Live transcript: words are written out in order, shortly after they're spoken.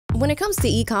When it comes to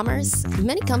e-commerce,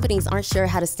 many companies aren't sure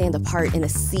how to stand apart in a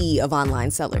sea of online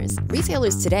sellers.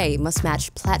 Retailers today must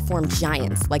match platform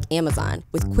giants like Amazon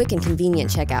with quick and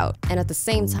convenient checkout, and at the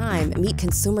same time meet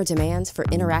consumer demands for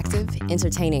interactive,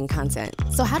 entertaining content.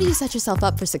 So how do you set yourself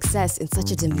up for success in such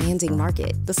a demanding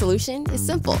market? The solution is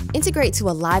simple. Integrate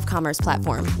to a live commerce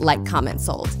platform like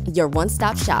CommentSold, your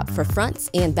one-stop shop for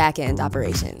front and back-end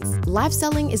operations. Live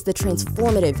selling is the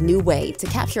transformative new way to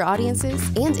capture audiences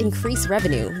and increase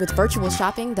revenue with virtual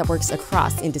shopping that works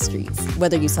across industries.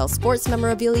 Whether you sell sports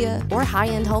memorabilia or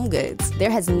high-end home goods,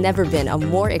 there has never been a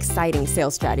more exciting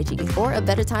sales strategy or a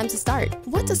better time to start.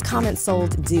 What does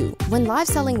CommentSold do? When live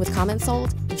selling with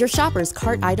CommentSold, your shoppers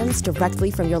cart items directly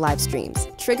from your live streams,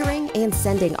 triggering and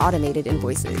sending automated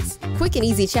invoices. Quick and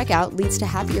easy checkout leads to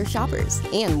happier shoppers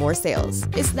and more sales.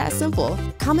 It's that simple.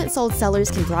 CommentSold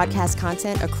sellers can broadcast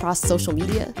content across social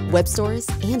media, web stores,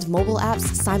 and mobile apps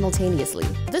simultaneously.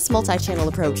 This multi-channel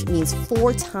approach means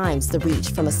 4 times the reach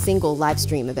from a single live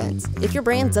stream event. If your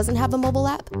brand doesn't have a mobile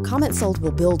app, CommentSold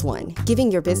will build one,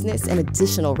 giving your business an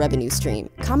additional revenue stream.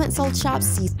 CommentSold shops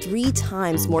see 3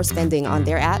 times more spending on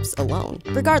their apps alone.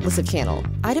 Regardless of channel,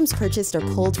 items purchased are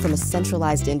pulled from a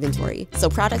centralized inventory, so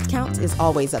product count is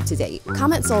always up to date.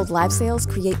 CommentSold live sales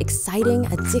create exciting,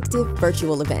 addictive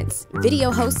virtual events.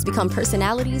 Video hosts become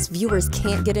personalities viewers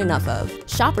can't get enough of.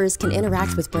 Shoppers can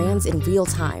interact with brands in real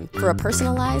time for a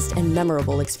personalized and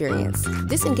memorable experience.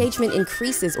 This engagement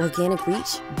increases organic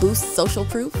reach, boosts social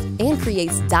proof, and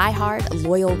creates die-hard,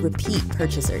 loyal, repeat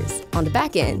purchasers. On the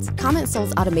back end,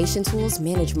 CommentSold's automation tools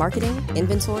manage marketing,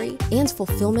 inventory, and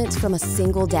fulfillment from a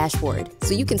single dashboard,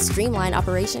 so you can streamline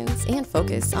operations and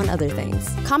focus on other things.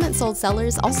 CommentSold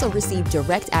sellers also receive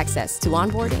direct access to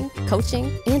onboarding,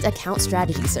 coaching, and account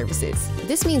strategy services.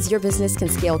 This means your business can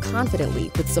scale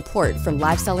confidently with support from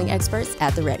live selling experts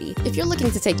at the ready. If you're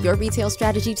looking to take your retail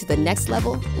strategy to the next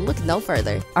level, look no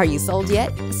further. Are you sold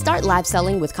yet? Start live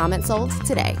selling with CommentSold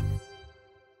today.